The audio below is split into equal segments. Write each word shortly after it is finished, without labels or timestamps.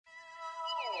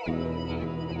First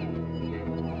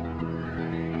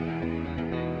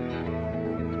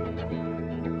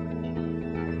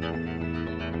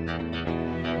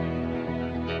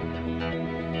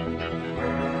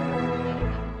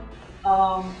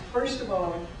of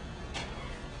all,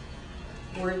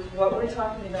 what we're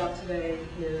talking about today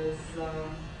is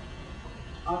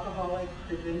Alcoholic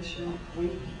Prevention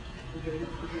Week. We're doing it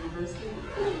for the university.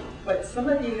 But some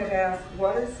of you have asked,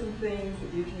 what are some things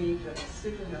that you can eat that are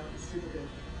super healthy, super good?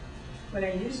 When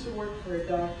I used to work for a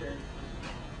doctor,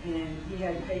 and he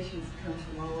had patients come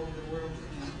from all over the world with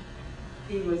him,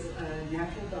 he was a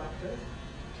natural doctor.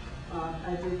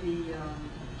 I did the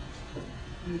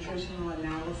nutritional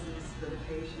analysis for the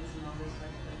patients and all this type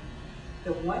of thing.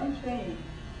 The one thing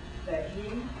that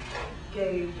he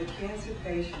gave the cancer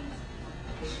patients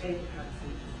was apricot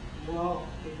seeds, raw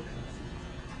apricot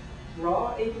seeds.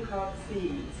 Raw apricot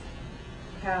seeds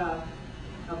have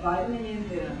a vitamin in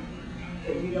them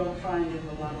that you don't find in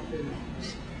a lot of food.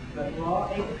 But raw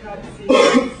apricot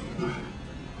seeds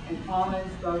and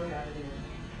almonds both have it in,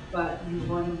 but you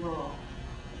want them raw,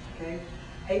 okay?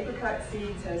 Apricot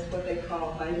seeds has what they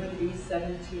call vitamin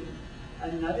B17.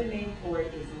 Another name for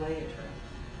it is laetrile,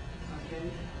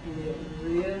 okay? And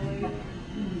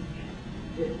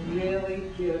it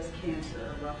really gives cancer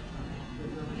a rough time. It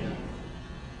really does.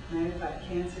 Matter of fact,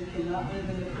 cancer cannot live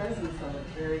in the presence of it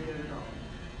very good at all.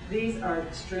 These are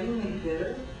extremely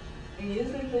bitter, and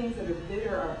usually things that are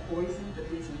bitter are poison, but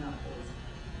these are not poison.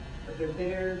 But they're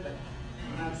bitter, but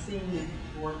I've seen them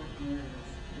work miracles,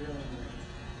 really miracles.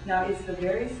 Now, it's the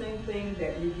very same thing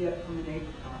that you get from an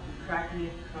apricot. You crack an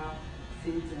apricot,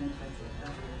 seeds in it, that's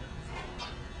it.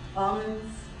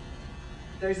 Almonds,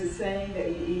 there's a saying that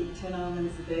you eat 10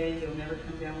 almonds a day, you'll never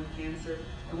come down with cancer.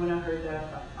 And when I heard that, I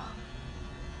thought, oh,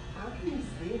 how can you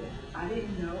say that? I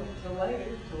didn't know until later,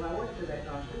 until I worked for that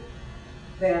doctor,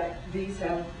 that these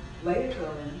have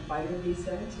laetrile in vitamin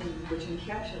B17, which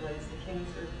encapsulates the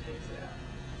cancer and takes it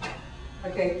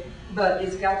out. Okay, but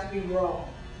it's got to be raw.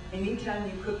 Anytime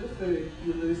you cook a food,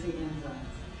 you're losing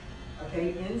enzymes.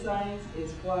 Okay, enzymes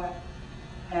is what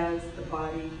has the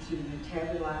body to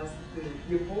metabolize the food.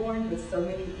 You're born with so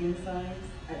many enzymes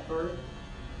at birth,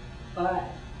 but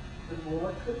the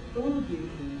more cooked food you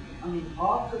eat,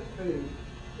 all cooked food,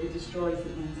 it destroys the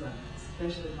enzymes,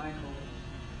 especially microwave.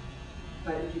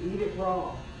 But if you eat it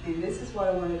raw, and this is what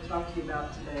I want to talk to you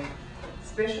about today,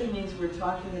 especially means we're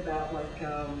talking about like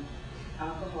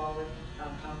alcohol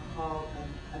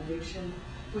addiction,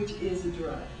 which is a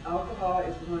drug. Alcohol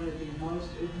is one of the most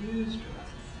abused drugs.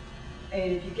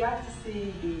 And if you got to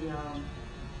see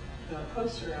the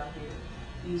poster out here,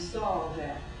 you saw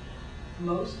that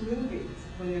most movies,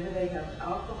 whenever they have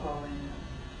alcohol in them,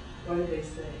 what do they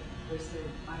say? They say,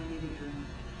 I need a drink.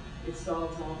 It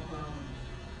solves all problems.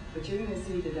 But you're going to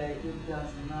see today, it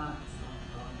does not solve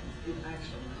problems. It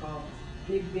actually causes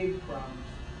big, big problems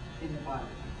in the body.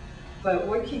 But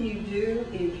what can you do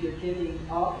if you're getting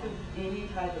off of any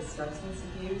type of substance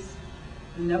abuse?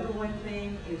 The number one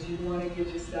thing is you want to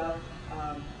get yourself in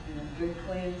a good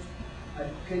cleanse, a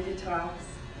good detox,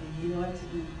 and you want to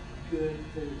eat good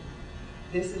food.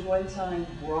 This is one time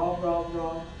raw.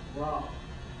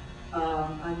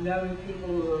 I've known people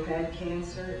who have had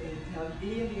cancer, and have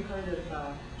any of you heard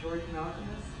of George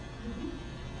Malcolmus?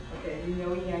 Okay, you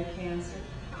know he had cancer,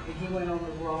 and he went on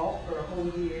the raw for a whole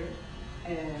year,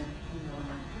 and he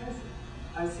has it.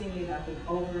 I've seen it happen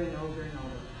over and over and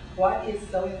over. What is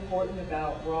so important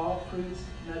about raw fruits,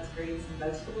 nuts, grains, and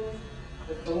vegetables?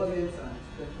 They're full of enzymes,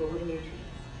 they're full of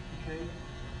nutrients, okay?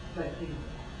 But anyway.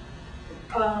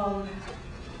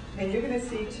 And you're going to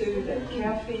see too that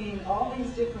caffeine, all these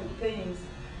different things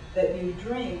that you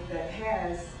drink that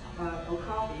has, or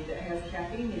coffee that has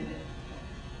caffeine in it,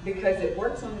 because it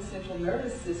works on the central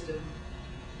nervous system,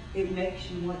 it makes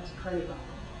you want to crave alcohol.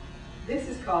 This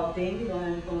is called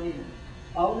dandelion blend.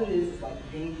 All it is like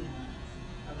dandelions,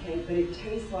 okay? But it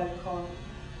tastes like coffee.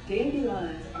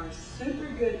 Dandelions are super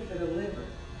good for the liver.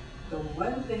 The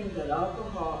one thing that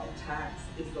alcohol attacks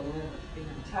is the liver. It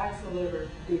attacks the liver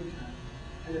big time.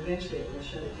 And eventually it will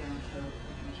shut it down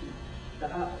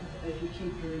if you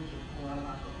keep drinking a lot of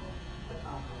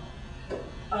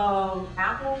alcohol.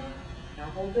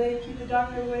 Apple day, keep the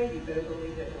doctor away, you better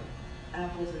believe it will.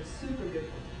 Apples are super good for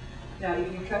you. Now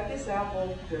if you cut this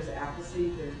apple, there's an apple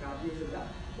seed, there's about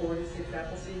 4 to 6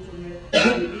 apple seeds in there.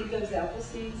 When you eat those apple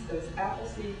seeds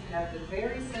have the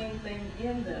very same thing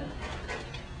in them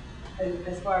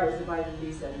as far as the vitamin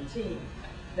B17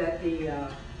 that the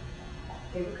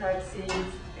apricot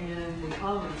seeds and the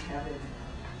almonds have in it.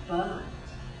 But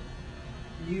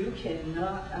you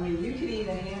cannot, you could eat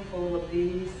a handful of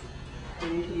these,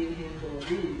 and you could eat a handful of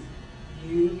these.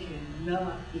 You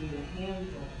cannot eat a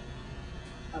handful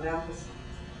of apple seeds.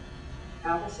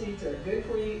 Apple seeds are good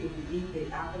for you if you eat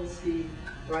the apple seed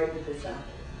right with this apple,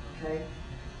 okay?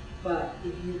 But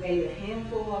if you ate a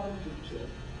handful of them, you'd kill it.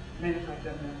 Matter of fact,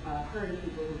 I've heard of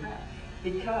people who have.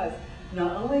 Because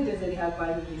not only does it have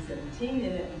vitamin B17 in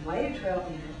it and laetrile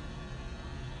in it,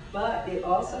 but it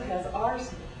also has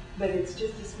arsenic. But it's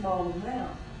just a small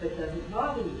amount that doesn't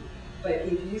bother you. But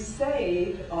if you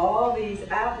saved all these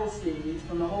apple seeds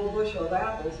from a whole bushel of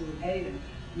apples and you ate them,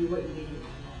 you wouldn't be here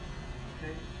tomorrow.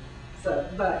 Okay? So,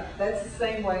 but that's the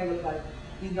same way with, like,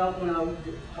 you don't want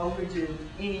to overdo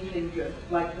anything good.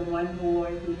 Like the one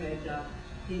boy who had,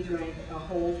 he drank a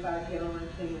whole 5-gallon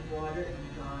thing of water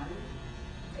and died.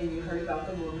 And you heard about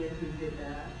the woman who did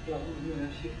that. You know,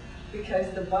 because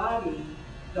the body,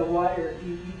 the water,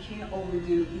 you can't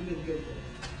overdo even good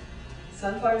things.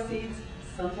 Sunflower seeds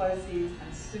are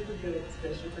super good,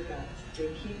 especially for guys.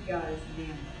 They keep guys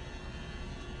manly.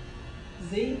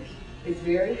 Zinc is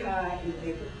very high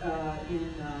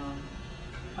in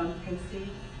pumpkin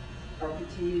seeds, or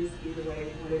petits, either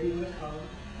way, whatever you want to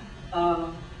call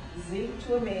them. Zinc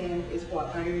to a man is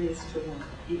what iron is to a woman.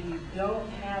 If you don't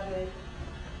have it,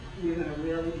 you're going to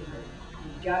really be hurt.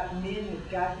 Men have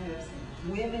got to have zinc.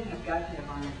 Women have got to have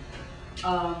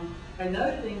iron.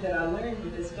 Another thing that I learned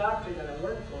with this doctor that I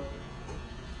worked for,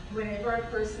 whenever a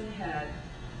person had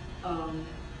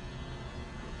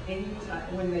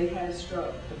when they had a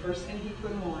stroke, the first thing he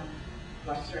put them on,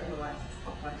 blackstrap molasses.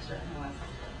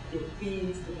 It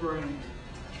feeds the brain.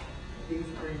 It feeds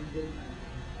the brain big time.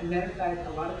 As a matter of fact,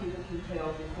 a lot of people can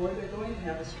tell before they're going to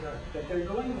have a stroke that they're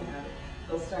going to have it.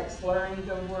 They'll start slurring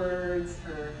their words,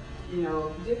 or, you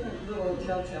know, different little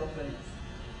telltale things.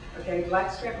 Okay,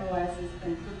 blackstrap molasses.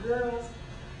 And for girls,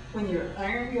 when your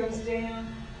iron goes down,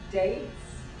 dates.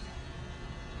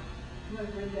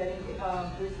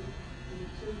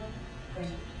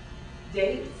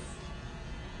 Dates,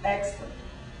 excellent,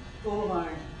 full of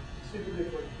iron, super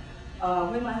good for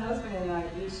you. When my husband and I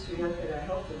used to work at a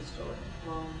health food store,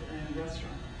 in a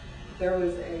restaurant, there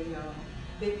was a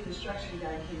big construction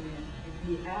guy came in, and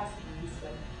he asked me, he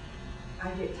said,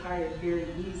 I get tired very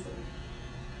easily.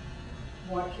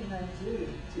 What can I do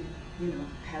to, you know,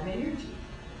 have energy?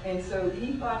 And so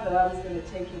he thought that I was going to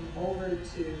take him over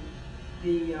to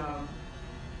the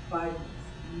vitamins.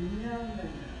 No.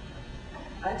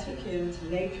 I took him to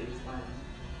Nature's Vitamin.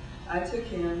 I took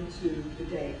him to the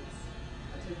dates.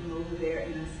 I took him over there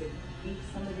and I said, eat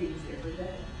some of these every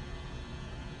day.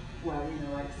 Well, you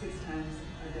know, like 6 times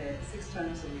a day, 6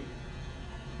 times a week.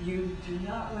 You do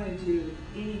not want to do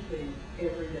anything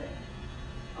every day.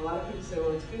 A lot of people say,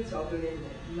 well, it's good, so I'll do it every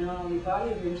day. No, your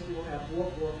body eventually will have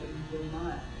wolf, and you will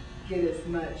not get as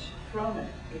much from it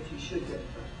if you should get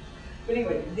from it. But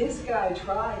anyway, this guy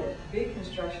tried it, big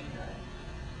construction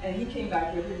guy, and he came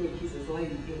back every week. He says,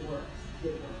 lady, it works.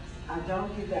 It works. I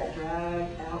don't get that drag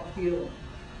out feeling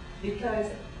because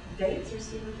dates are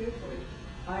super good for you.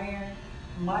 Iron,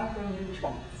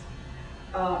 micronutrients.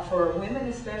 For women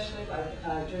especially,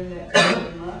 like during that time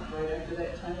of the month, right after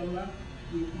that time of the month,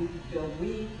 you feel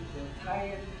weak, you feel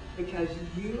tired, because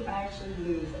you actually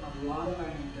lose a lot of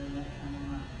iron during that time of the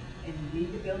month. And you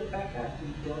need to build it back up.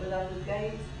 You build it up with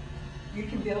dates. You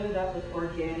can build it up with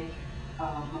organic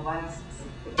molasses.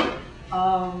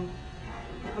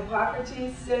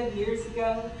 Hippocrates said years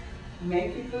ago,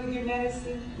 make your food your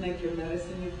medicine, make your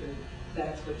medicine your food.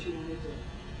 That's what you want to do,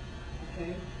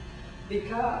 okay?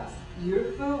 Because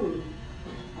your food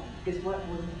is what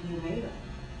you made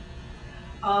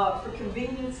of. For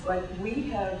convenience, like we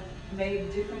have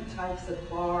made different types of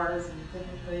bars and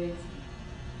different things,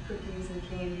 cookies and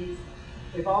candies.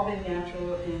 They've all been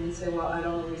natural, and you say, well, I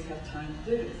don't always have time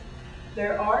to do this.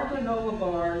 There are granola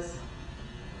bars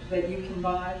that you can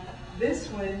buy. This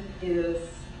one is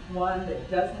one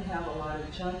that doesn't have a lot of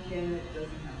junk in it, doesn't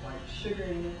have white sugar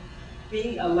in it.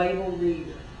 Be a label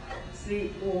reader.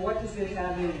 See, well, what does it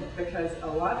have in it? Because a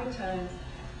lot of times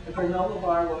a granola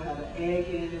bar will have an egg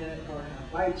in it or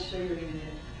have white sugar in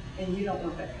it, and you don't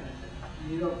want that kind of thing.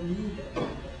 You don't need that kind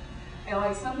of thing. And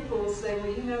like some people will say,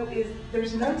 well, you know,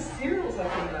 there's no cereals I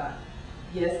can buy.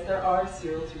 Yes, there are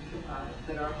cereals you can buy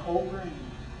that are whole grain.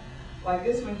 Like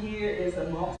this one here is a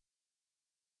malt